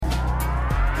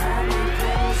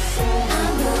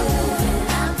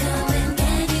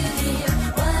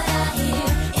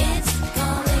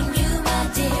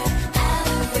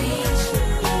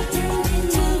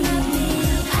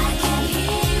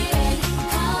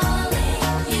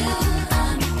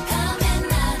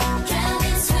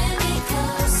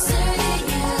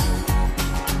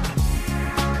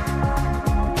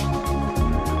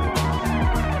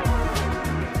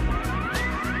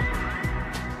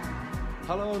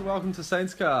and welcome to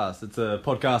Saints Cast. It's a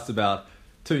podcast about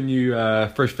two new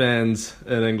fresh fans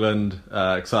in England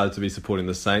excited to be supporting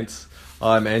the Saints.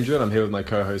 I'm Andrew and I'm here with my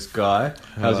co-host Guy.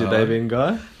 How's your day been,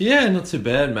 Guy? Yeah, not too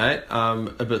bad, mate.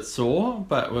 A bit sore,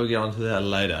 but we'll get on to that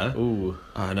later. Ooh.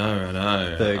 I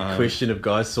know. The question of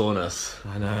Guy's soreness.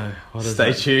 I know.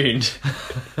 Stay tuned.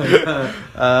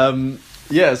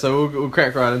 So we'll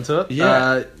crack right into it.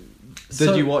 Yeah.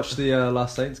 Did you watch the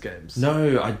last Saints games?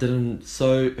 No, I didn't.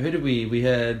 So, who did we? We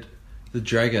had the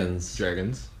Dragons.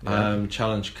 Yeah.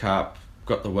 Challenge Cup,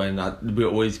 got the win. We're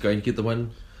always going to get the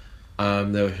win.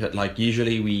 They were hit,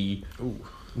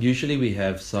 usually we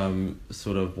have some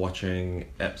sort of watching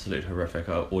absolute horrific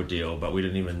ordeal, but we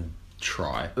didn't even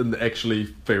try. And actually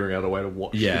figuring out a way to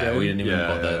watch the game. We didn't even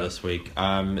bother this week.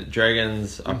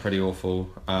 Dragons are pretty awful.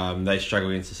 They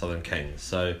struggle against the Southern Kings,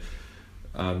 so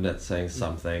that's saying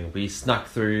something. We snuck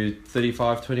through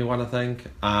 35-21, I think.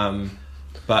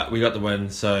 But we got the win,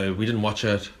 so we didn't watch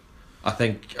it. I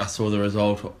think I saw the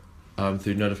result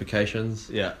through notifications.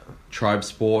 Yeah. Tribe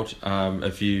Sport.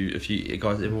 If you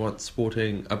guys ever want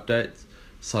sporting updates,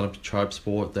 sign up to Tribe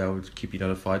Sport. They'll keep you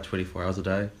notified 24 hours a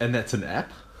day. And that's an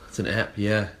app? It's an app,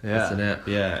 yeah. It's an app,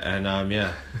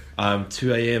 yeah. And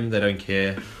 2 a.m. they don't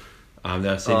care.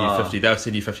 They'll send you 50. They'll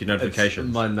send you 50 notifications.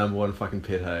 It's my number one fucking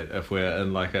pet hate. If we're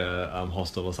in like a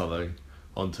hostel or something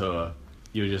on tour,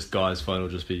 Guy's phone will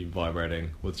just be vibrating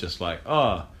with just like,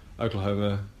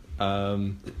 Oklahoma.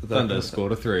 Thunder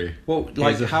scored a 3. Well,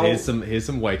 here's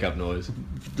some wake up noise.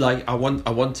 Like I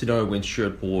want to know when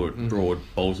Stuart Broad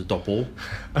bowls a dot ball.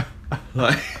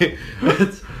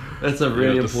 It's a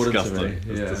really important disgusting. to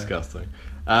me. It's disgusting.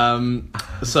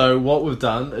 So what we've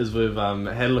done is we've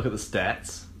had a look at the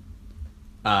stats,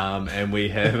 and we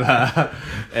have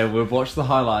and we've watched the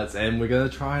highlights, and we're going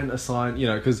to try and assign,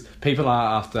 because people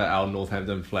are after our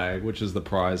Northampton flag, which is the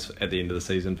prize at the end of the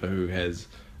season for who has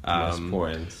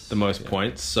the most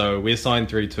points. So we assign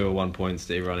 3, 2 or 1 points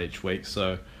to everyone each week,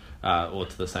 so or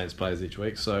to the Saints players each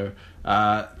week. So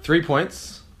 3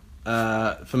 points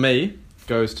for me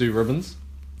goes to Ribbons.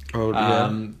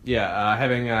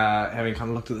 Having kind of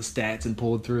looked at the stats and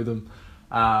poured through them,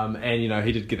 and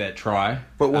he did get that try.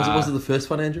 But was it the first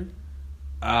one, Andrew?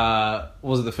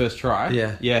 Was it the first try?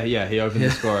 Yeah. He opened the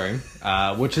scoring,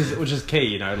 which is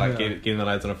key. Getting the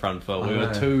lads on a front foot. We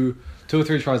were two or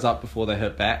three tries up before they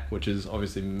hit back, which is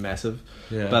obviously massive.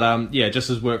 Yeah. But just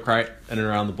his work rate in and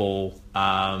around the ball.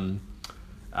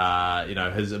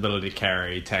 His ability to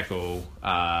carry, tackle,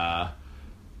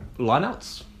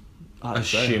 lineouts. I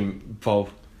assume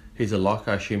he's a lock.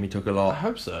 I assume he took a lot. I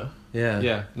hope so. Yeah.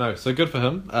 Yeah. No. So good for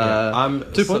him.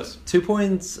 2 points. 2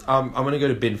 points. I'm going to go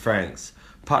to Ben Franks.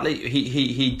 Partly,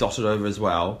 he dotted over as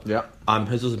well. Yeah.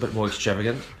 His was a bit more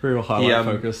extravagant. Real highlight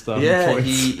focused. Points.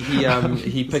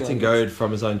 He picked and goed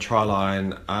from his own try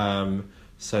line.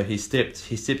 So he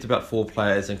stepped about 4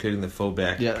 players, including the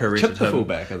fullback. Yeah. Chipped the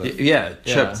fullback. I think.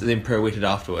 Chipped, then pirouetted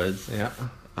afterwards. Yeah.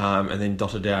 And then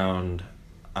dotted down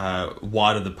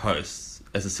wide of the posts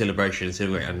as a celebration instead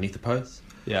of going underneath the posts.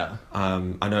 Yeah.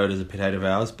 I know it is a pet hate of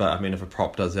ours, but if a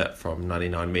prop does that from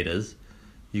 99 metres,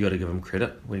 you got to give him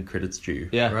credit when credit's due.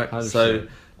 Yeah, right. 100%. So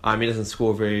he doesn't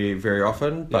score very very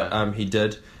often, but he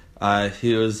did.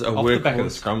 He was off the back of the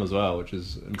scrum as well, which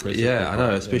is impressive. Yeah, I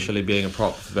know, especially being a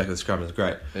prop off the back of the scrum is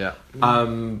great. Yeah.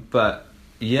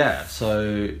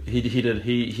 So he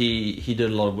did a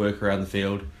lot of work around the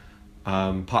field,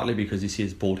 partly because he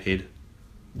sees bald head.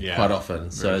 Yeah, quite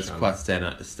often, so it's shiny. quite it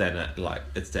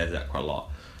stands out quite a lot.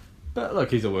 But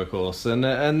look, he's a workhorse,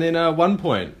 and then 1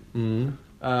 point,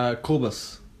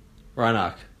 Corbus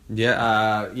Reinach.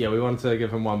 Yeah, we wanted to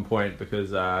give him 1 point because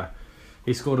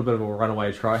he scored a bit of a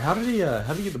runaway try. How did he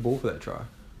get the ball for that try?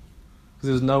 Because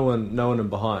there was no one in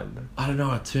behind. I don't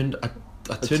know. I turned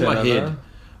my head.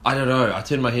 I don't know. I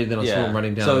turned my head, then I saw him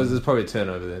running down. So there's probably a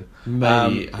turnover then.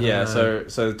 Maybe. So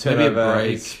the turnover. Maybe a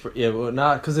break.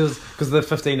 Because the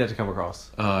 15 had to come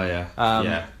across. Oh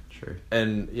yeah. True.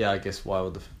 And I guess why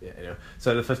would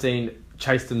So the 15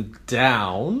 chased him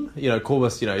down.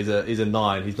 Corbus. He's a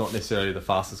 9. He's not necessarily the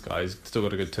fastest guy. He's still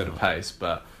got a good turn of pace,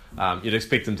 but you'd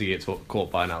expect him to get caught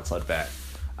by an outside back.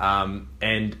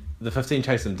 And the 15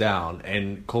 chased him down,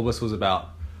 and Corbus was about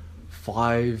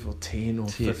 5 or 10 or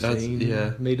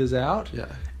 15 meters out. Yeah.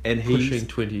 And he's pushing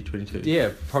 20, 22. Yeah,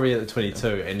 probably at the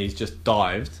 22, and he's just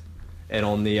dived, and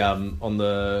on the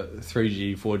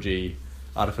 3G, 4G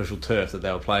artificial turf that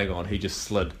they were playing on, he just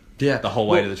slid the whole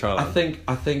way to the try line.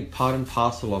 I think part and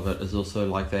parcel of it is also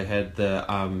like they had the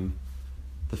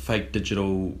fake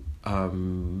digital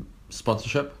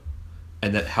sponsorship,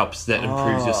 and that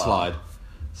improves your slide.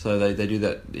 So they do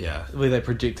that, yeah. Where they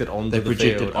project it onto the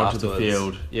project field it onto the afterwards.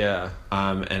 field. Yeah.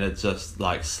 And it's just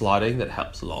like sliding that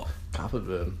helps a lot. Carpet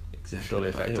burn. Exactly. Surely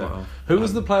a factor. Yeah, well, Who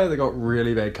was the player that got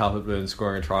really bad carpet burn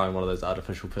scoring a try on one of those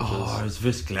artificial pitches? Oh, it was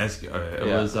versus Glasgow. It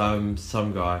Yeah. was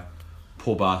some guy,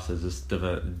 Paul Barters, just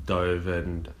dove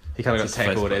and He kind of got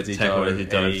tackled as he dove. As he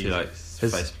dove and to like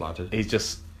face planted. He's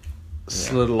just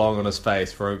slid along on his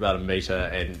face for about a metre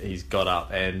and he's got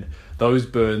up. And those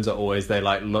burns are always, they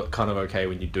like look kind of okay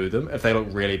when you do them. If they look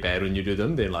really bad when you do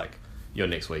them, then like your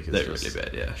next week is They're just really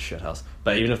bad, yeah. shithouse.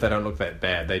 But even if they don't look that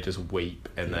bad, they just weep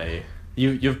and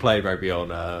You've played rugby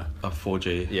on A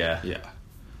 4G. Yeah.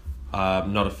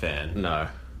 Not a fan. No.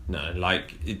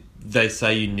 Like they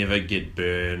say you never get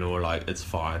burn or like it's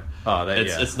fine. Oh,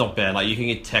 it's not bad. Like you can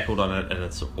get tackled on it and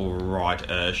it's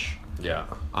alright-ish. Yeah.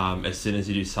 As soon as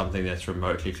you do something that's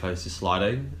remotely close to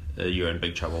sliding, you're in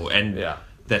big trouble. And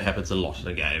that happens a lot in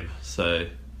a game. So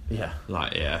yeah.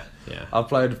 like yeah. I've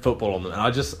played football on them, and I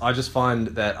just find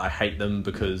that I hate them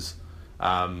because,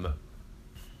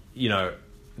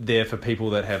 they're for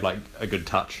people that have like a good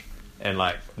touch and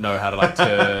like know how to like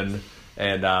turn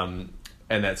and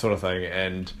that sort of thing.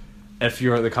 And if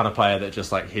you're the kind of player that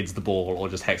just like heads the ball or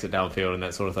just hacks it downfield and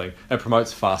that sort of thing, it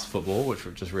promotes fast football, which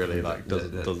just really like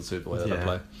doesn't suit the way that I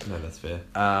play. No, that's fair.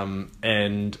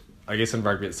 And I guess in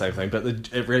rugby it's the same thing,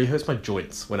 but it really hurts my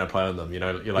joints when I play on them.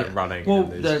 You're like running. Well,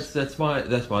 that's my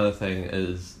other thing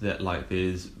is that like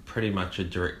there's pretty much a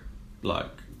direct like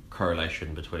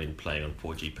correlation between playing on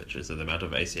 4G pitches and the amount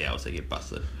of ACLs that get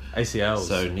busted. ACLs.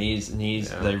 So knees,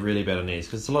 they're really bad on knees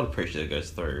because it's a lot of pressure that goes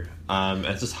through.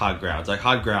 It's just hard grounds. Like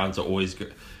hard grounds are always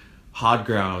good. Hard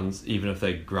grounds, even if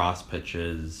they're grass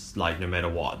pitches, like no matter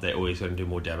what, they're always going to do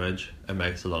more damage. It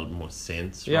makes a lot more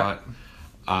sense, right?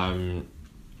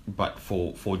 But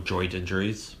for joint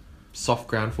injuries, soft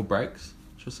ground for breaks,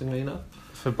 interestingly enough.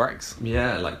 For breaks?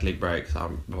 Yeah, like leg breaks,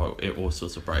 all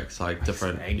sorts of breaks, like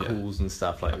different ankles and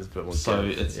stuff like. There's a bit more. So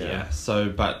it's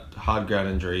but hard ground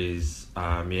injuries,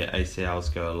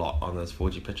 ACLs go a lot on those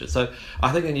 4G pitches. So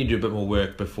I think they need to do a bit more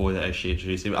work before they actually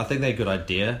introduce it. I think they're a good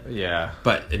idea. Yeah.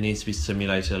 But it needs to be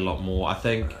simulated a lot more. I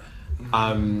think,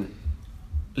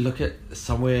 look at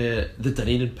somewhere the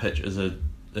Dunedin pitch is in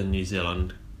New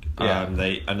Zealand.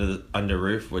 They under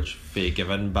roof, which fair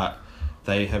given, but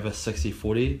they have a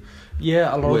 60-40.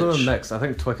 Yeah, a lot of them are mixed. I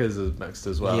think Twickers is mixed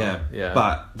as well. Yeah.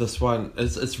 But this one,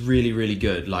 it's really, really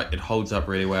good. Like, it holds up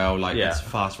really well. Like, it's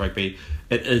fast rugby.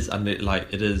 It is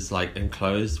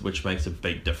enclosed, which makes a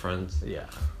big difference. Yeah.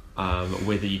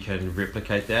 Whether you can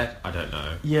replicate that, I don't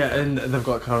know. Yeah, and they've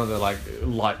got kind of the like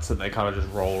lights that they kind of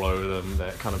just roll over them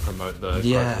that kind of promote the growth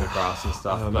of the grass and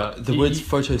stuff. But the word's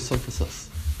photosynthesis.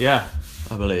 Yeah.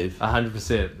 I believe.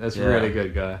 100%. That's really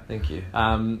good, guy. Thank you.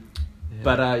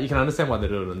 But you can understand why they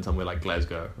do it in somewhere like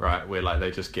Glasgow, right? Where like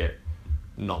they just get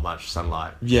not much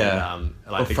sunlight. Yeah. And,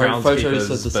 like the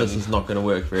photosynthesis is not going to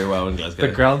work very well in Glasgow.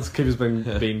 The groundskeeper's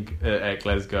been at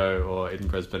Glasgow or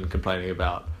Edinburgh's been complaining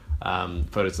about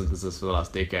photosynthesis for the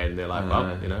last decade, and they're like,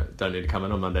 don't need to come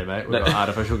in on Monday, mate. We've got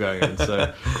artificial going in,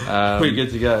 so we're good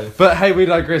to go. But hey, we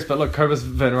digress. But look, Cobus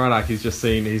Van Reinach, he's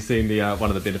seen the one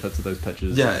of the benefits of those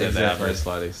pitches. Yeah, exactly. They are very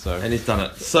slidey, and he's done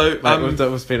it. So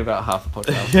we've spent about half the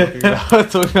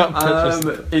podcast talking about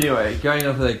pitches. Anyway, going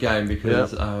on to that game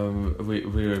because we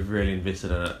were really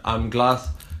invested in it. Glass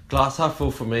half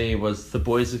full for me was the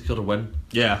boys have got to win.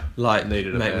 Yeah, like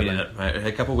needed it. Mate.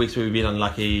 A couple of weeks where we've been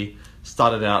unlucky.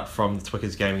 Started out from the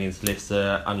Twickers game against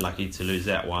Leicester, unlucky to lose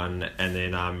that one, and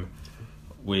then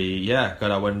we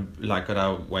got our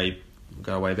way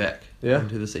back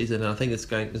into the season, and I think it's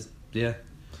going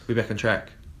we're back on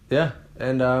track. Yeah,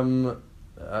 and and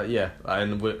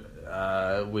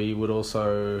we would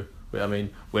also, I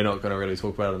mean, we're not going to really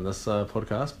talk about it in this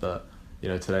podcast, but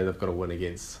today they've got a win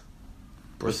against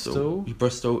Bristol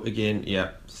again.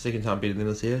 Yeah, second time beating them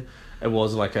this year. It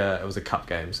was a cup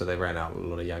game, so they ran out a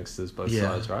lot of youngsters both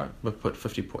sides, right? We put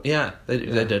 50 points. Yeah, they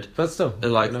did. But still,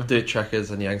 they're dirt trackers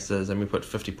and youngsters, and we put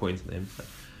 50 points in them.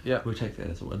 Yeah, we'll take that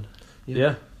as a win.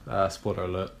 Yeah. Spoiler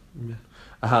alert. Yeah.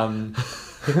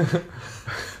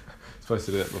 Supposed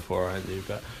to do that before, aren't you?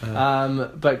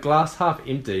 But glass half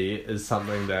empty is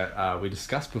something that we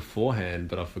discussed beforehand,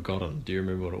 but I've forgotten. Do you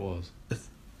remember what it was?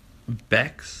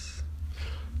 Backs.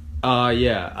 A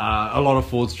lot of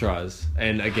forwards tries,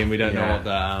 and again we don't know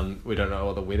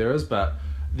what the weather is, but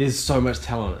there's so much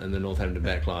talent in the Northampton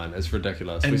back line. It's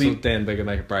ridiculous. And we saw Dan Bigger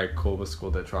make a break. Corbus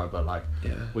scored that try, but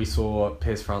we saw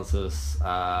Piers Francis,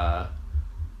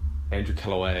 Andrew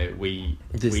Callaway,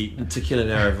 Tequila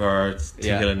Naravaro,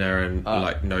 Tequila Yeah. Naran,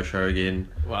 like no show again.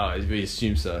 well, we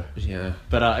assume so. Yeah.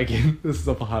 But again, this is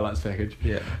off a highlights package.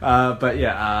 Yeah. But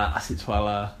yeah, Asit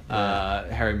Twala,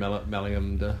 Harry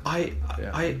Mellingham.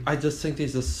 I just think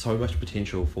there's just so much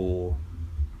potential for,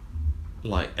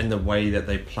 like, in the way that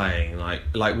they're playing. Like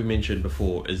we mentioned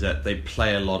before, is that they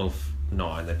play a lot of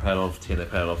 9, they play a lot of 10, they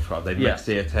play a lot of 12. They mix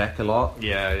their attack a lot.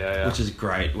 Yeah. Which is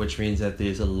great, which means that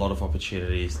there's a lot of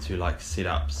opportunities to like set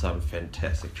up some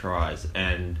fantastic tries,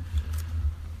 and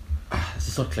it's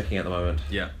just not clicking at the moment.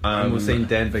 Yeah. And we've seen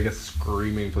Dan Bigger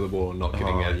screaming for the ball and not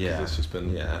getting it because it's just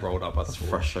been rolled up by the It's ball.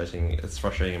 frustrating. It's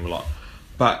frustrating him a lot,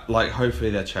 but like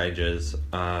hopefully that changes.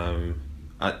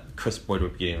 Chris Boyd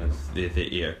would be getting their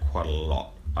ear quite a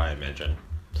lot, I imagine.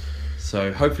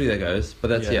 So hopefully that goes. But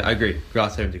that's I agree.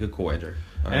 Glass having a good call, Andrew.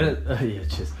 And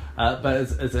cheers. But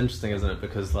it's interesting, isn't it?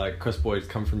 Because like Chris Boyd's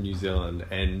come from New Zealand,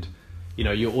 and you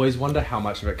know you always wonder how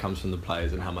much of it comes from the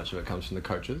players and how much of it comes from the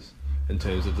coaches in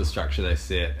terms of the structure they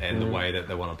set and the way that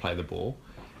they want to play the ball.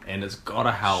 And it's got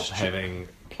to help having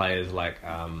players like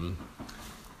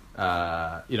players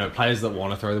that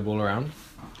want to throw the ball around.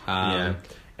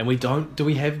 And we don't. Do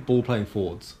we have ball playing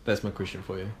forwards? That's my question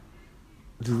for you.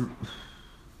 To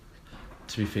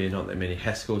be fair, not that many.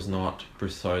 Haskell's not.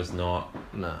 Brousseau's not.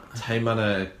 No.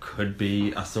 Taymana could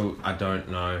be. I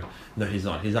don't know. No, he's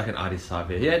not. He's like an Adi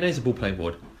Savia. Yeah, no, he's a ball playing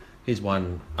board. He's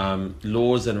one.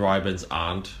 Laws and Rybans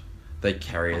aren't. They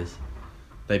carriers.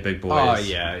 They big boys. Oh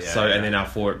yeah. So and then our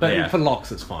forward. But for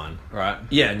locks, it's fine, right?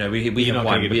 Yeah, no, we You're have not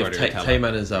one. gonna We get have a Brodie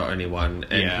Taymana is our only one,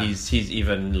 and he's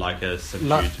even like a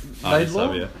subdued Adi Laidlaw?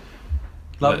 Savia.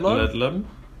 Ludlam?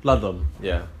 Ludlam,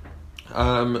 yeah.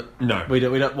 No. We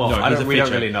don't. Well, no, we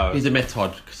don't really know. He's a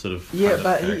method sort of. Yeah, kind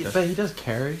but of he character. does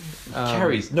carry.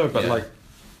 Carries. No, but like.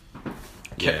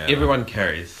 Yeah. Everyone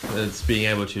carries. It's being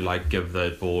able to like give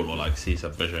the ball or like see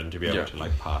some vision to be able to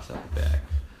like pass out the back.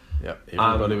 Yep,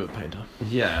 everybody but Painter.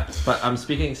 Yeah, but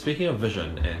speaking of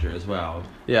vision, Andrew, as well.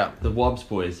 Yeah, the Wobbs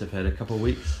boys have had a couple of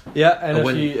weeks. Yeah, and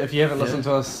if you haven't listened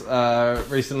to us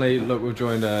recently, look, we've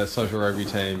joined a social rugby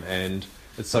team, and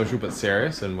it's social but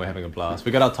serious, and we're having a blast.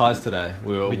 We got our ties today.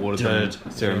 We were awarded them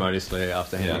ceremoniously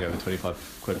after handing over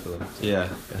 25 quid for them. So. Yeah.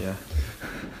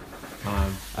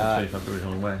 25 quid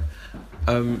on the way.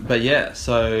 But yeah,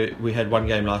 so we had one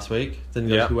game last week. Didn't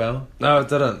go too well. No, it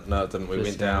didn't. We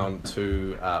went down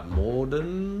to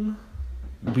Morden.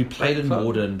 We played in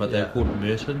Morden, but they're called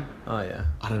Merton. Oh yeah.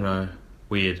 I don't know.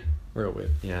 Weird. Real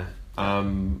weird. Yeah.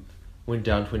 Went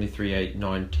down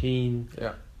 23-8-19.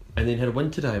 Yeah. And then had a win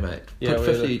today, mate. Yeah, put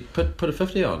 50. Put a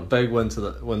 50 on. Big win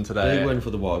today. Big win for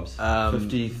the Wobbs.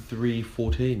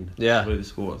 53-14. Yeah. What are the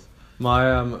scores?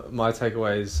 My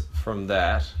takeaways from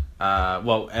that.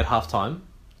 At half time,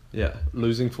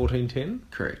 losing 14-10.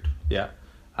 Correct. Yeah.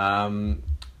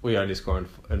 We only score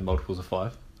in multiples of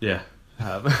 5. Yeah.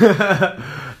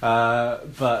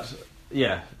 But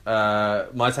yeah,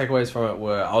 my takeaways from it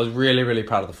were I was really, really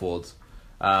proud of the forwards.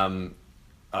 I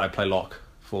play lock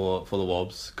for the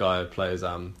Wobbs. Guy plays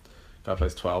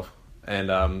 12,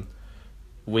 and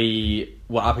we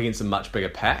were up against a much bigger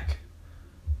pack,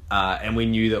 and we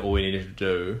knew that all we needed to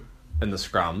do in the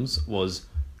scrums was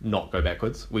not go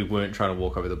backwards. We weren't trying to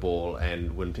walk over the ball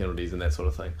and win penalties and that sort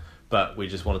of thing, but we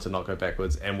just wanted to not go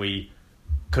backwards, and we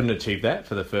couldn't achieve that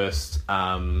for the first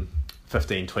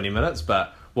 15-20 minutes.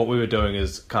 But what we were doing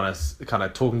is kind of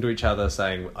talking to each other,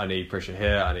 saying I need pressure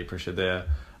here, I need pressure there,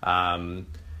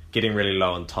 getting really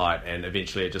low and tight, and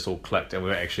eventually it just all clicked, and we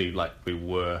were actually we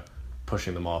were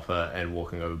pushing them off and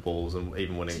walking over balls and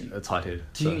even winning a tight head.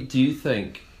 Do you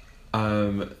think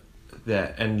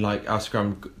that, and our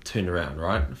scrum turned around,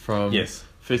 right? From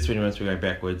first 20 minutes we're going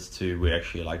backwards to we're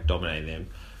actually dominating them.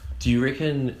 Do you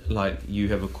reckon you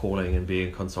have a calling in being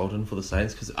a consultant for the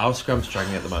Saints? Because our scrum's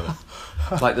struggling at the moment.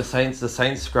 The Saints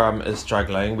scrum is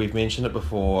struggling. We've mentioned it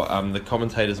before. The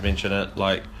commentators mention it.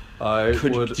 Do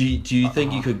you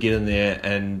think you could get in there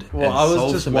and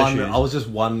solve some issues? I was just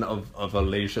one of a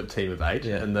leadership team of 8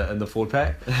 in the forward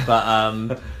pack. But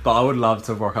I would love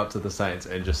to walk up to the Saints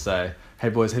and just say, "Hey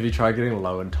boys, have you tried getting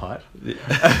low and tight?"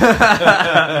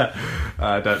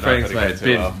 I don't know. Thanks, mate.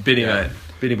 Benny, mate.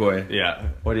 Benny boy. Yeah.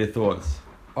 What are your thoughts?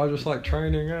 I just like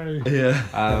training, eh? Yeah.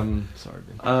 Sorry,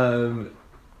 Ben.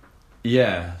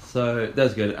 Yeah. So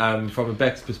that's good. From a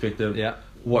back's perspective, yeah.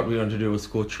 What we want to do was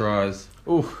score tries.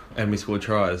 Oof. And we scored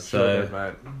tries. Sure So did,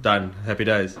 mate. Done. Happy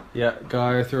days. Yeah.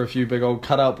 Guy threw a few big old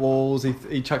cutout balls.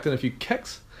 He chucked in a few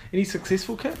kicks. Any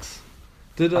successful kicks?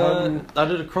 I did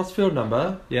a crossfield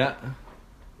number. Yeah.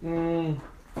 I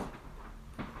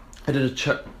did a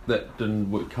chip that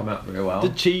didn't come out very well.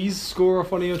 Did Cheese score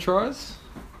off one of your tries?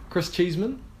 Chris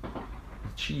Cheeseman?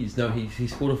 Jeez, no, he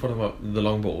scored in front of the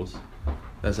long balls.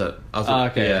 That's it.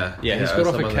 Okay. Yeah, he scored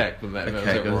off a some kick, but that was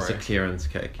kick. it It was a Rory. clearance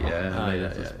kick. Yeah, and Oh, made yeah,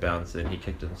 it just yeah. bounce and he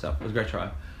kicked it himself. It was a great try.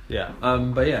 Yeah.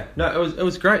 But yeah, no, it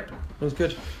was great. It was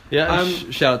good. Yeah.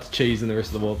 Shout out to Cheese and the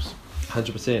rest of the Wolves.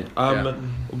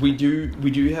 100%. We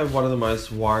do have one of the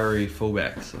most wiry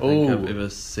fullbacks I think Ooh. I've ever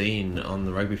seen on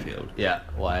the rugby field. Yeah.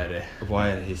 Why?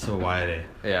 Wired, he's so wiry.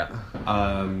 Yeah.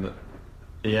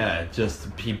 Yeah, just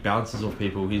he bounces off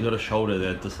people. He's got a shoulder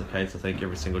that dislocates. I think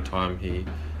every single time he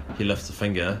lifts a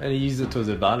finger. And he uses it to his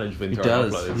advantage when He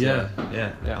throwing does. offloads.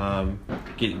 Yeah.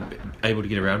 Able to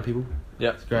get around people.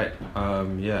 Yeah. It's great.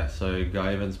 Yeah. So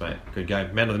Guy Evans, mate, good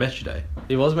game. Man of the match today.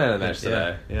 He was man of the match Yeah,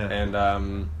 today. yeah.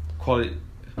 And Quality.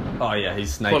 oh yeah,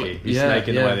 he's snaky. He's Yeah, snaky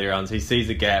in the yeah. way that he runs. He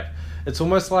sees a gap. It's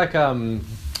almost like I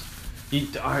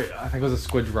think it was a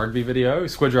Squidge Rugby video.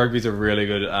 Squidge Rugby's a really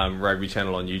good rugby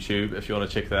channel on YouTube if you want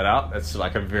to check that out. It's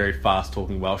like a very fast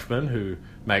talking Welshman who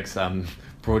makes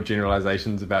broad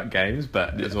generalizations about games,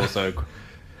 but is also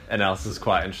analysis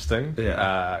quite interesting.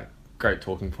 Yeah. Great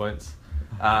talking points.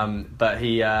 But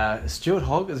he Stuart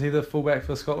Hogg, is he the fullback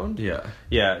for Scotland? Yeah.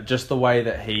 Yeah, just the way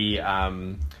that he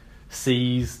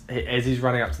sees as he's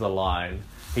running up to the line,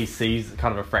 he sees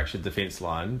kind of a fractured defence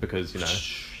line because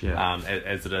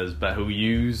as it is, but he'll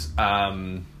use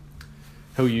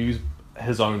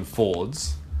his own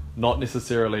forwards, not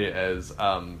necessarily as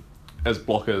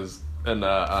blockers in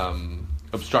a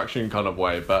obstruction kind of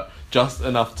way, but just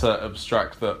enough to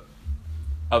obstruct the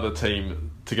other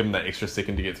team to give him that extra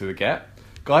second to get through the gap.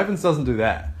 Guy Evans doesn't do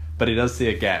that, but he does see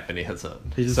a gap and he hits it.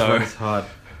 He just runs hard.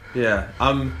 Yeah.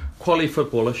 Quality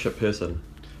footballer, shit person.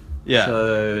 Yeah.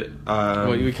 So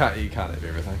well, you can't have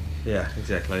everything. yeah,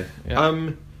 exactly.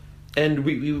 Yeah. And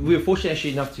we were fortunate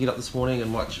actually enough to get up this morning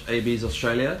and watch AB's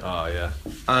Australia. Oh yeah.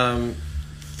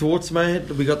 Thoughts, mate?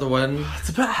 We got the win. It's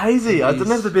a bit hazy. I didn't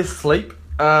have the best sleep.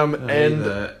 And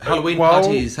Halloween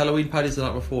parties the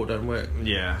night before don't work.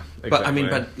 Yeah, exactly. But I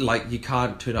mean, like you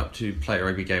can't turn up to play a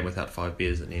rugby game without 5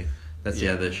 beers in you. That's the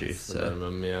other issue. It's the So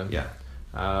minimum, yeah.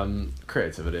 yeah.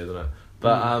 Creativity, isn't it?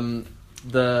 But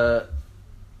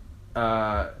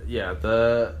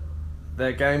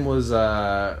that game was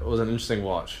an interesting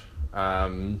watch. A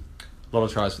lot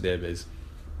of tries for the ABs.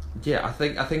 Yeah, I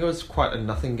think it was quite a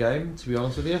nothing game, to be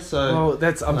honest with you. So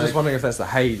Well, I'm just wondering if that's the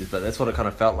haze, but that's what it kind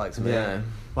of felt like to me. yeah,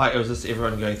 like it was just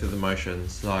everyone going through the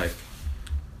motions. Like,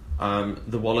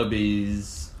 the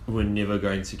Wallabies were never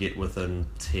going to get within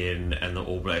 10, and the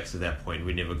All Blacks at that point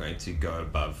were never going to go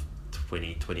above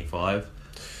 20, 25.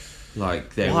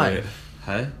 Like they Why? were,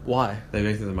 hey, Why? they were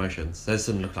going through the motions. They just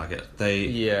didn't look like it. They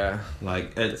Yeah,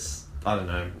 like it's. I don't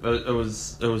know. It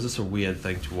was just a weird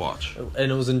thing to watch. and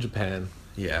it was in Japan.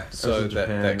 Yeah, So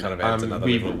that kind of adds another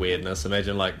we- level of weirdness.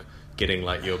 Imagine like getting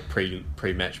like your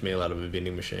pre-match meal out of a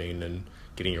vending machine and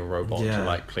getting your robot to Yeah.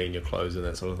 like clean your clothes and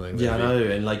that sort of thing. Yeah, I That'd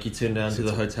know. And like you turn down to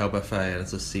the hotel buffet and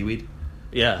it's just seaweed.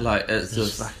 be- Yeah. Like it's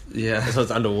Just just like- yeah, So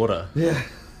it's underwater. yeah.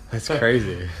 That's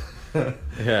crazy. Yeah.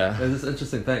 There's just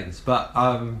interesting things, but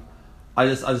I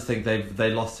just think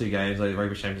they lost 2 games. Like the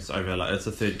rugby championship's over. Like it's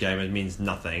the 3rd game. It means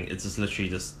nothing. It's just literally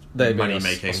just They money beat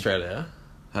making. Australia.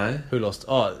 Hey? Who lost?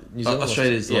 Oh, New Zealand.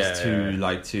 Australia's lost Yeah.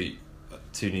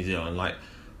 to New Zealand. Like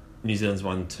New Zealand's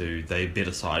won 2. They beat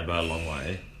a side by a long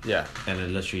way, Yeah. and it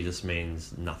literally just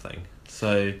means nothing.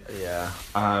 So Yeah.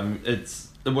 it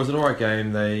was an alright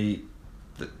game.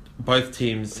 Both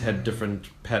teams had different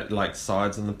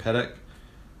sides in the paddock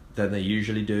than they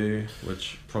usually do,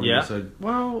 which probably Yeah. also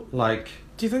Well, like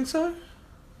do you think so?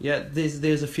 yeah.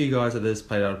 There's a few guys that just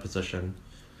played out of position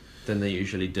than they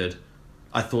usually did.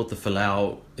 I thought the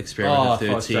Falau experiment for at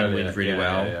 13 Australia. went really Yeah,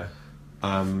 well. yeah,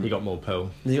 yeah. He got more pill.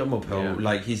 He got more pill. Yeah.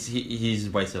 Like he's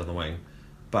wasted on the wing,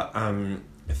 but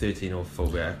 13 or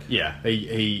fullback. Yeah.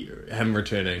 Him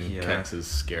returning Yeah. kicks is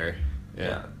scary.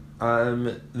 Yeah.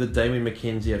 The Damien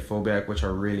McKenzie at fullback, which I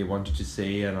really wanted to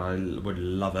see, and I would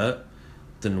love it,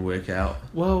 didn't work out.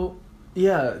 Well,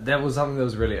 yeah, that was something that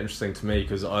was really interesting to me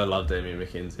because I love Damien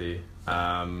McKenzie,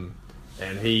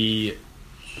 and he,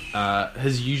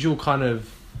 his usual kind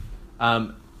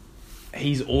of,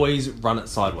 he's always run it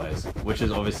sideways, which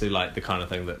is obviously like the kind of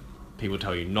thing that people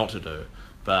tell you not to do,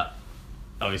 but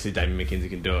obviously Damien McKenzie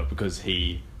can do it because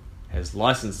he has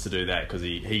license to do that because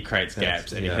he creates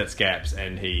gaps and he hits gaps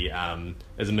and he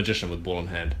is a magician with ball in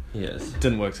hand. Yes.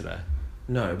 Didn't work today.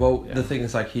 No. Well, Yeah. the thing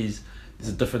is, like, there's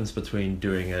a difference between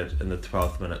doing it in the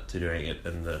 12th minute to doing it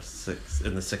in the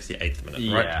 68th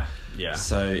minute, right? Yeah, yeah.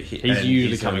 So He's and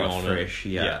usually a coming lot on fresh.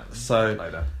 and- Yeah. yeah. So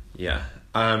Later. yeah.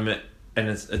 And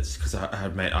it's because I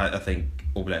had made I think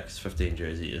All Blacks 15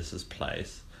 jersey is his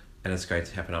place, and it's going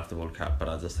to happen after the World Cup. But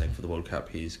I just think for the World Cup,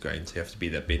 he's going to have to be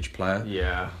that bench player.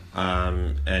 Yeah.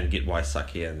 And get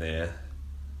Waisaki in there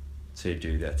to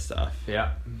do that stuff.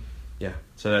 Yeah. Yeah.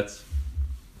 So that's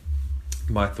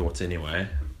my thoughts anyway.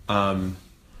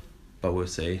 But we'll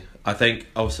see. I think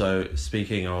also,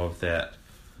 speaking of that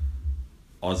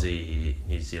Aussie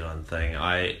New Zealand thing,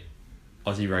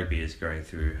 Aussie rugby is going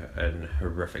through a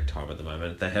horrific time at the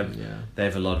moment. They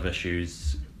have a lot of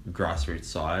issues grassroots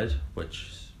side,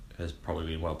 which has probably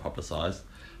been well publicised.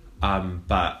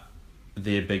 But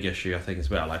their big issue, I think, as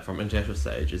well, like from international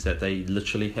stage, is that they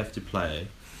literally have to play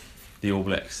the All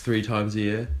Blacks 3 times a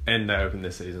year. And they open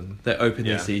this season. They open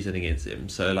their season against them.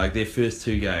 So, like, their first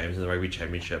 2 games in the Rugby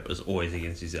Championship is always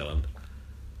against New Zealand.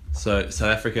 So,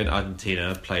 South Africa and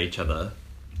Argentina play each other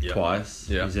twice.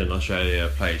 Yep. New Zealand and Australia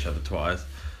play each other twice.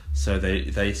 So,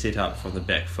 they set up from the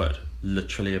back foot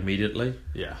literally immediately.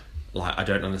 Yeah. Like, I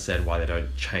don't understand why they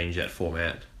don't change that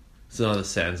format. It's another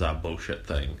Sanzar bullshit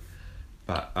thing.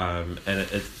 But, and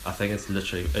I think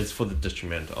it's for the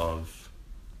detriment of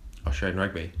Australian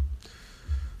rugby.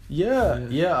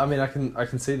 Yeah. I mean, I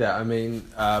can see that. I mean,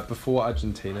 before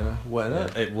Argentina won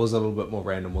it, it was a little bit more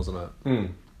random, wasn't it?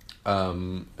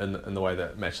 In the way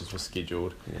that matches were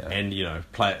scheduled, and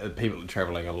people are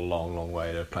travelling a long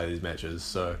way to play these matches,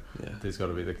 so there's got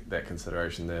to be that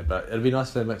consideration there. But it'd be nice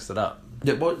if they mixed it up.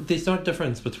 Yeah, well, there's no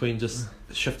difference between just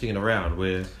shifting it around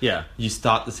where you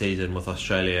start the season with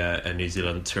Australia and New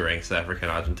Zealand touring South Africa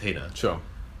and Argentina. Sure.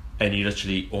 And you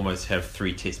literally almost have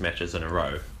 3 test matches in a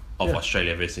row of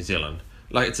Australia versus New Zealand.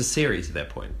 Like, it's a series at that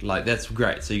point. Like, that's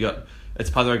great. So it's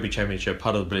part of the Rugby Championship,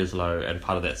 part of the Bledisloe, and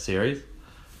part of that series.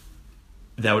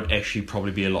 That would actually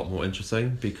probably be a lot more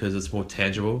interesting because it's more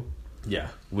tangible. Yeah.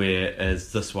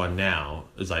 Whereas this one now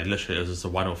is like literally it was just a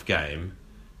one-off game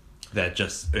that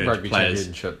just earned Rugby players.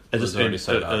 Championship It just already earned,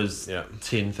 set it up. was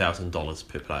 $10,000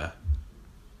 per player.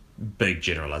 Big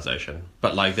generalization,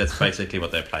 but like that's basically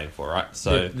what they're playing for, right?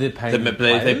 So they're paying.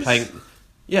 They're paying.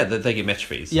 Yeah, they get match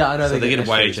fees. Yeah, I know. So they get a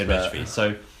wage fees, and match fees.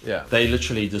 So they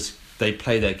literally they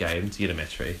play that game to get a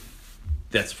match fee.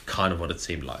 That's kind of what it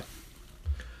seemed like.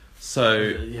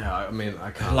 So I mean, I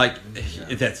can't. Like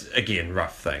that's again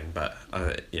rough thing, but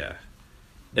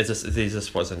it's just there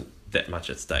just wasn't that much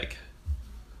at stake.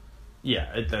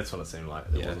 Yeah, that's what it seemed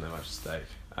like. There wasn't that much at stake.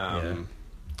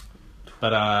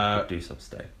 But do some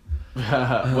stake.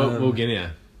 Will Guinea.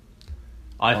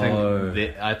 I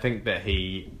think that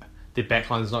their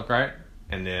backline's not great,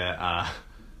 and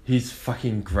he's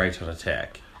fucking great on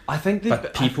attack. I think,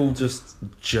 but people just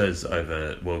jizz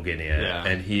over Will Guinea,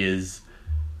 and he is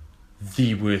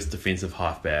the worst defensive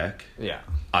halfback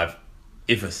I've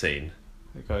ever seen.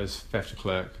 It goes Faf de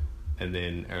Klerk, and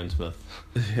then Aaron Smith,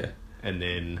 and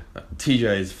then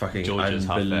TJ is fucking George's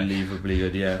unbelievably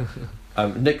good. Yeah,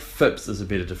 Nick Phipps is a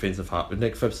better defensive half.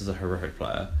 Nick Phipps is a horrific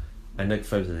player, and Nick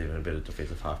Phipps is even a better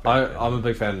defensive halfback. I'm a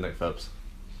big fan of Nick Phipps.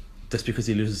 That's because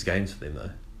he loses games for them,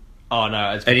 though. Oh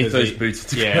no! It's and he throws boots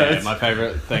to yeah, my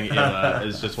favourite thing ever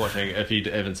is just watching. If you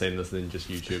haven't seen this, then just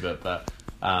YouTube it. But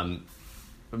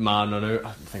Manonu,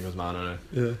 I think it was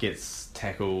Manonu, gets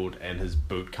tackled and his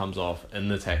boot comes off in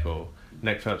the tackle.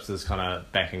 Nick Phipps is kind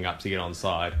of backing up to get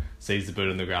onside, sees the boot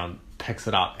on the ground, picks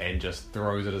it up and just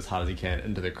throws it as hard as he can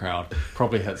into the crowd.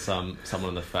 Probably hits someone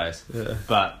in the face. Yeah.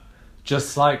 But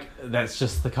just like that's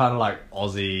just the kind of like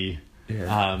Aussie.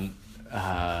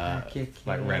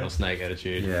 Like rattlesnake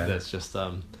attitude. That's just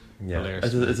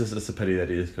hilarious. It's a pity that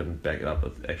he just couldn't back it up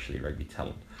with actually rugby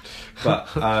talent. But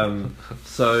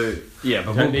so yeah,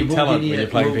 but you don't need talent when you're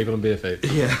playing people in bare feet.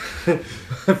 Yeah,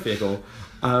 fair call.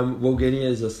 Will Guinea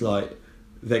is just like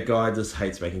that guy. Just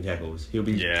hates making tackles. He'll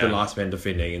be the last man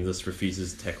defending and just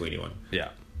refuses to tackle anyone. Yeah,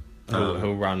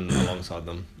 he'll run alongside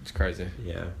them. It's crazy.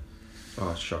 Yeah.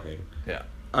 Oh, shocking. Yeah.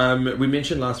 We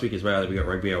mentioned last week as well that we got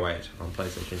Rugby 08 on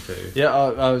PlayStation 2.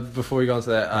 Yeah, before we go on to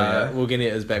that, Will Guinea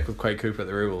is back with Quade Cooper at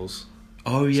the Rebels.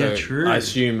 Oh yeah, so true. I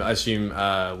assume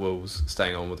Will's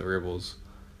staying on with the Rebels.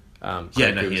 He is.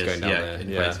 Going down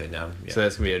there. Going down. Yeah. So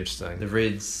that's gonna be interesting. The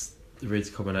Reds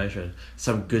combination.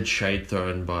 Some good shade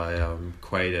thrown by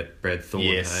Quade at Brad Thorne.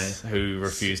 Yes, who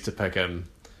refused to pick him.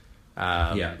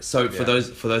 So for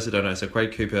those that don't know, so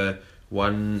Quade Cooper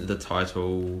won the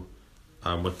title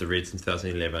with the Reds in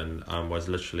 2011. Was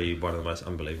literally one of the most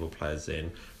unbelievable players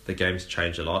then. The game's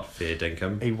changed a lot. Fair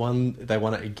dinkum. They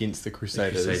won it against the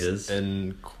Crusaders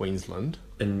in Queensland.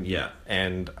 And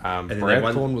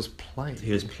Brad Thorne was playing.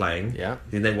 He was playing. Yeah.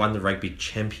 Then they won the Rugby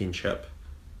Championship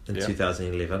in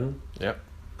 2011. Yep.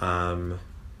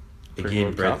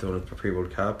 Again, Brad Thorne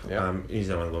pre-World Cup. Yep. New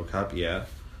Zealand won the World Cup. Yeah.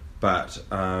 But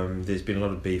there's been a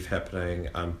lot of beef happening.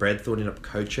 Brad Thorne ended up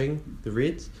coaching the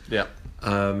Reds. Yeah.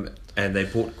 And they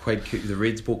bought the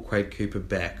Reds bought Quade Cooper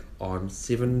back on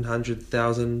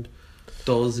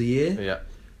 $700,000 a year. Yeah.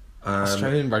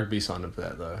 Australian rugby signed up for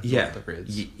that though. Yeah. Not the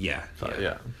Reds. Yeah.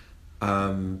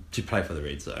 To play for the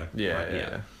Reds though.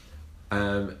 Yeah.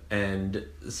 And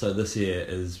so this year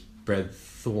is Brad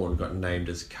Thorne got named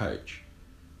as coach,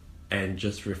 and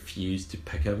just refused to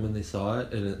pick him in the side.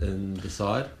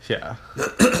 Yeah.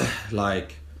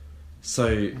 So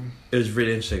it was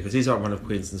really interesting because he's like one of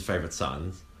Queensland's favourite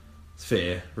sons. It's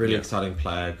fair, really exciting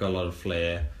player, got a lot of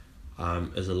flair.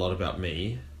 Is a lot about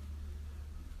me.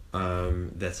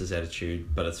 That's his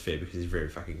attitude, but it's fair because he's very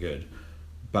fucking good.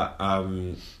 But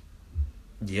and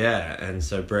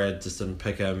so Brad just didn't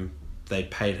pick him. They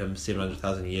paid him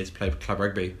 $700,000 a year to play club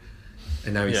rugby,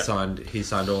 and now he's signed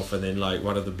off. And then like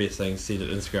one of the best things seen an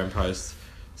Instagram post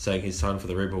saying he's signed for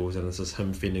the Rebels, and it's just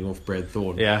him fending off Brad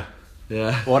Thorne. Yeah.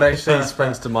 What actually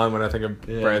springs to mind when I think of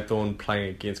Brad Thorne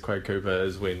playing against Quade Cooper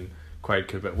is when Quade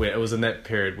Cooper, where it was in that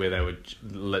period where they were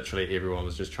literally everyone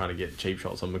was just trying to get cheap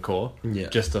shots on McCaw,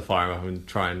 just to fire him up and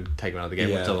try and take him out of the game,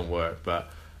 which doesn't work. But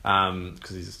because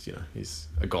he's he's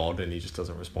a god and he just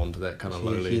doesn't respond to that kind of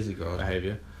lowly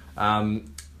behavior.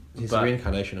 He's the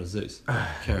reincarnation of Zeus.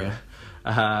 Carry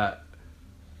on.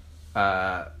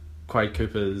 Quade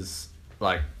Cooper's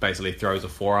like basically throws a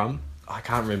forearm. I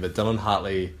can't remember. Dylan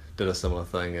Hartley did a similar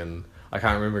thing, and I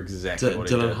can't remember exactly what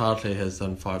he did. Dylan Hartley has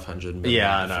done 500 million.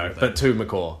 Yeah, I know. But to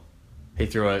McCaw. He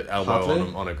threw an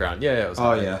elbow on a ground. Yeah, it was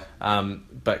Hartley.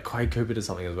 But Quade Cooper did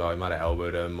something as well. He might have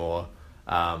elbowed him or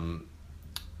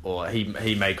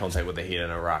he made contact with the head in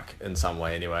a ruck in some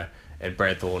way anyway. And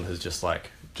Brad Thorne has just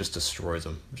destroys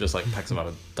him. Just like picks him up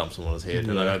and dumps him on his head.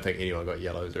 And I don't think anyone got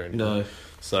yellows or anything. No.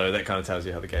 So that kind of tells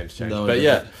you how the game's changed. No, but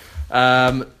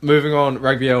moving on,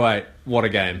 Rugby 08. What a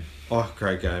game. Oh,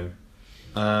 great game.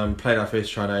 Played our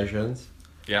first Tri Nations.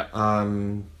 Yeah.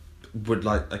 I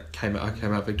came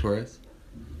out victorious.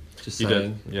 Just you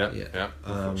saying. Did. Yeah.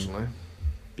 Unfortunately.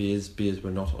 Beers were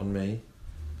not on me.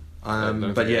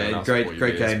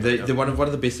 Great game. One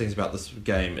of the best things about this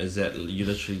game is that you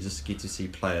literally just get to see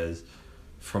players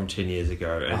from 10 years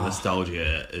ago, and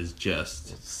nostalgia is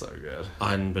just it's so good,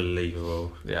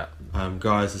 unbelievable. Yeah.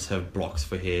 Guys just have blocks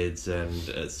for heads, and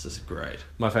it's just great.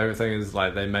 My favourite thing is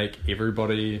like they make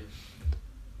everybody,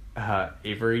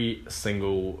 every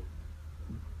single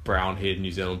brown haired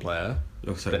New Zealand player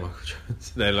looks like Michael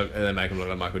Jones. They make him look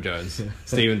like Michael Jones. Yeah.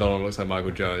 Stephen Donald looks like Michael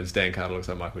Jones. Dan Carter looks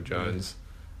like Michael Jones.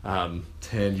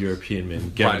 Tan European men.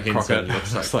 Gavin Henson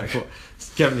looks like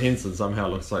Gavin Henson somehow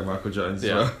looks like Michael Jones.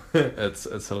 Yeah,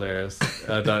 it's hilarious.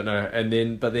 I don't know.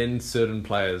 But then certain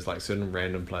players, like certain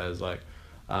random players, like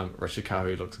Richard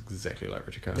Kahu looks exactly like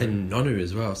Richard Kahu. And Nonu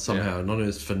as well. Somehow Nonu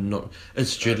is it's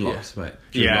dreadlocks, mate.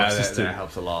 Dreadlocks that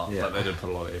helps a lot. Yeah. Like they did put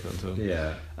a lot of effort into him.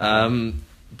 Yeah.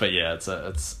 But yeah, it's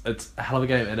a hell of a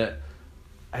game, and it.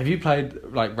 Have you played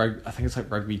like I think it's like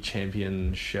Rugby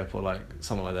Championship or like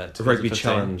something like that? Rugby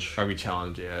Challenge. Rugby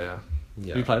Challenge, yeah.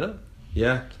 Have you played it?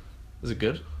 Yeah. Is it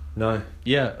good? No.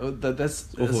 Yeah,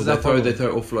 that's awful. They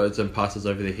throw offloads and passes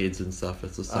over their heads and stuff.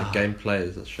 It's just like gameplay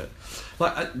is shit.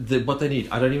 Like what they need,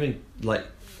 I don't even like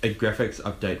a graphics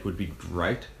update would be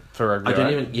great for rugby. I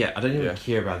don't even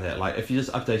care about that. Like if you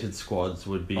just updated squads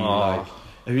would be like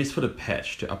if you just put a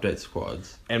patch to update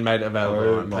squads and made it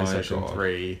available on PlayStation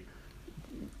 3.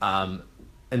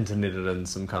 Interneted in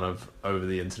some kind of over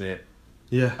the internet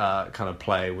kind of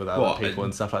play with other people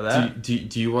and stuff like that.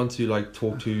 Do you want to like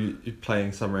talk to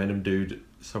playing some random dude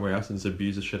somewhere else and just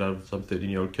abuse the shit out of some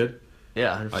 13-year-old kid?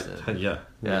 Yeah, 100%. Yeah.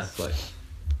 It's like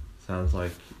sounds like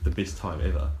the best time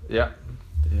ever. Yeah.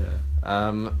 Yeah.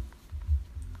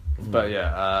 But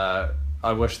yeah,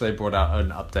 I wish they brought out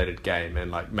an updated game and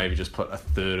like maybe just put a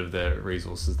third of the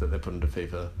resources that they put into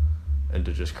FIFA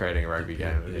into just creating a rugby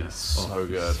game. It'd be so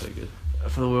good. So good.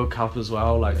 For the World Cup as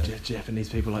well, like Japanese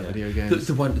people like video games.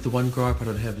 The one gripe I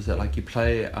don't have is that like you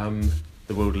play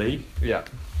the World League. Yeah.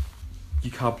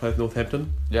 You can't play with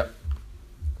Northampton. Yep.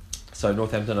 So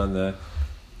Northampton on the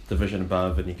division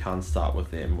above, and you can't start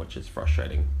with them, which is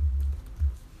frustrating.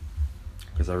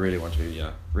 Because I really want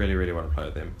to, really want to play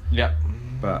with them. Yeah.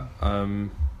 But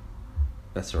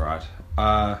that's alright.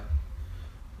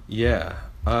 Yeah.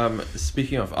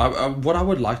 Speaking of, what I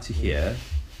would like to hear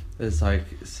is like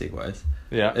segues.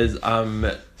 Yeah. Is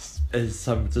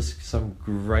some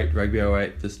great Rugby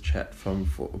 08 just chat for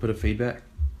a bit of feedback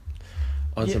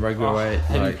on some Rugby 08.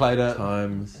 Have you played it?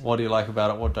 Times. What do you like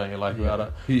about it? What don't you like about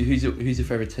it? Who's your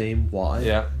favourite team? Why?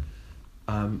 Yeah.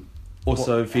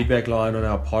 Also, feedback line on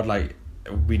our pod. Like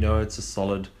we know it's a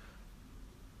solid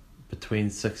between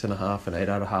 6.5 and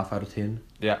 8.5 out of 10.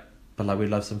 Yeah. But like, we'd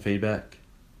love some feedback.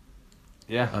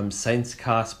 Yeah.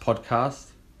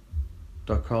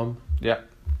 saintscastpodcast.com. Yeah.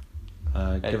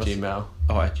 At Give us- Gmail.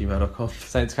 at gmail.com.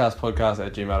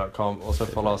 saintscastpodcast@gmail.com. Also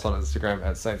follow us on Instagram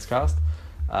at saintscast.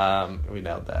 We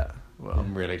nailed that. Well,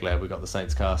 I'm really glad we got the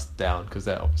Saintscast down, because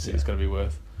that obviously is going to be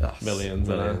worth millions.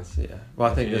 Yeah.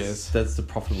 Well, I think years. that's the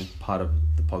profitable part of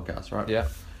the podcast, right? Yeah.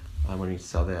 When you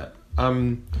sell that.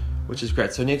 Which is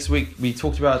great. So next week we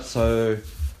talked about,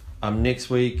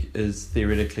 next week is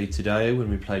theoretically today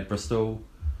when we played Bristol,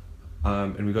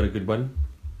 and we got a good win.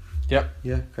 Yep.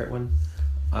 Yeah, great win.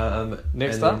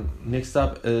 Next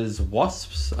up is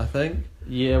Wasps, I think.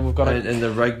 Yeah, we've got in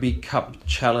the Rugby Cup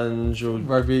Challenge or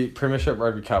Premiership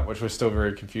Rugby Cup, which we're still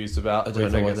very confused about. I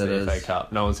don't know what that it's the is. FA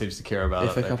Cup. No one seems to care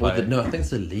about FA it. Cup. I think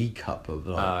it's the League Cup of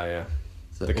yeah.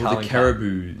 the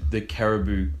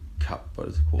Caribou Cup. What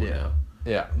is it called now?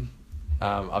 Yeah.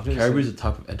 I've never Caribou's a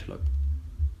type of antelope.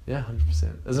 Yeah,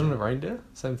 100%. Isn't it a reindeer?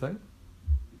 Same thing.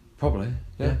 Probably.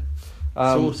 Yeah.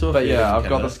 I've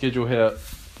got the schedule here.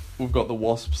 We've got the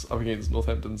Wasps up against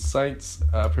Northampton Saints,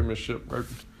 Premiership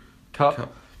Rugby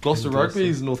Cup. Gloucester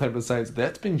Rugby's Northampton Saints.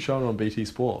 That's been shown on BT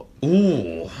Sport.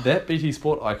 Ooh. That BT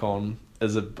Sport icon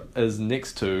is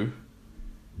next to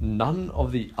none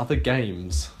of the other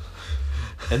games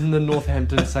in the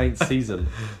Northampton Saints season.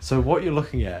 So what you're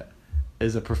looking at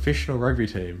is a professional rugby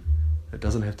team that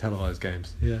doesn't have televised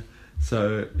games. Yeah.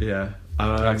 So yeah.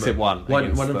 Except one.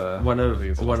 One of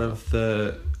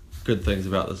the good things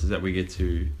about this is that we get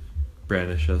to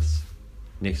brandish us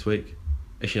next week.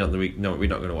 Actually, not the week. No, we're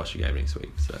not going to watch the game next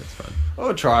week, so it's fine. I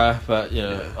would try, but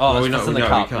Yeah. Oh, Well, it's in the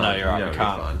cup. No, you're right. No, we we're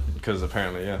can't, fine. because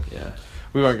apparently, yeah, Yeah.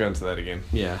 we won't go into that again.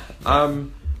 Yeah.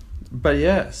 But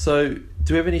yeah. So,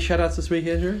 do we have any shout outs this week,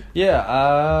 Andrew?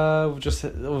 Yeah. We've just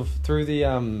through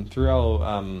the through our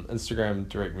Instagram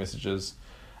direct messages.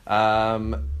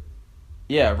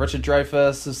 Yeah, Richard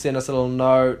Dreyfus has sent us a little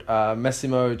note.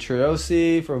 Massimo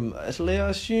Triosi from Italy, I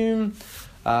assume.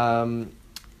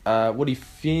 Woody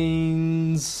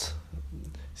Fiends.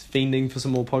 He's fiending for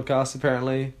some more podcasts,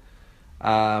 apparently.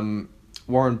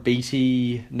 Warren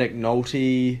Beatty, Nick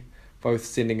Nolte, both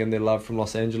sending in their love from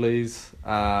Los Angeles.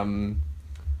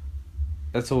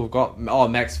 That's all we've got. Oh,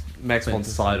 Max von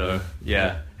Sydow.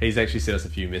 Yeah, he's actually sent us a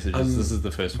few messages. This is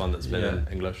the first one that's been in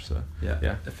English, so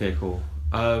yeah, fair call.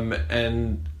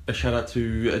 And a shout out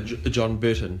to John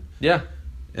Burton. Yeah,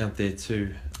 out there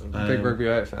too. Big Rugby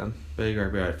 8 fan. Big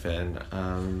Rugby 8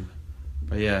 fan.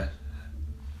 But yeah.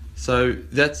 So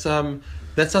that's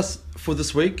us for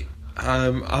this week.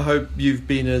 I hope you've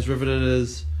been as riveted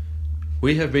as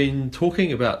we have been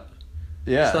talking about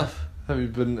stuff. Have you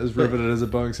been as riveted as a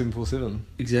Boeing 747?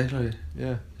 Exactly.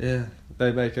 Yeah. Yeah.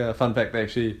 They make a fun fact.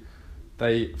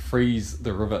 They freeze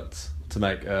the rivets to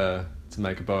make a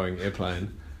Boeing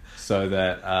airplane, so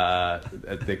that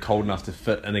they're cold enough to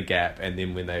fit in a gap, and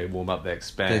then when they warm up, they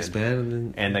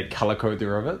expand. And they color code the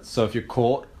rivets. So if you're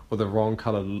caught with the wrong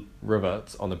color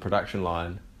rivets on the production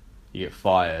line, you get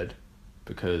fired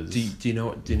because do you know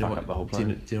what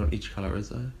each color is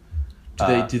though?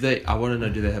 Do they? I want to know.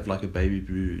 Do they have like a baby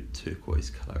blue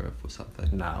turquoise color or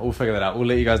something? Nah, we'll figure that out. We'll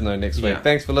let you guys know next week. Yeah.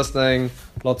 Thanks for listening.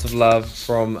 Lots of love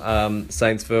from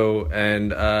Saintsville,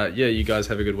 and you guys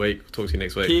have a good week. Talk to you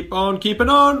next week. Keep on keeping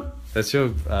on. That's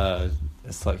your.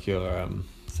 It's like your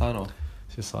sign off.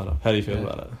 It's your sign off. How do you feel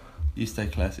about it? You stay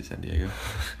classy, San Diego.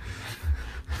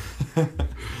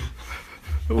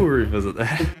 We'll revisit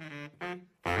that.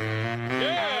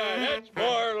 Yeah, that's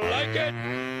more like it.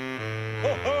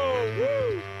 Ho ho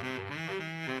woo!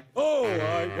 Oh,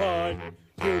 I want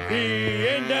to be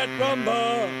in that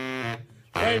rumba.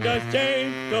 And the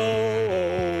Saints go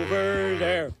over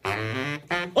there.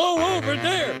 Oh, over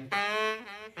there.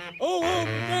 Oh,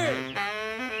 over there.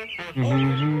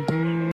 Oh.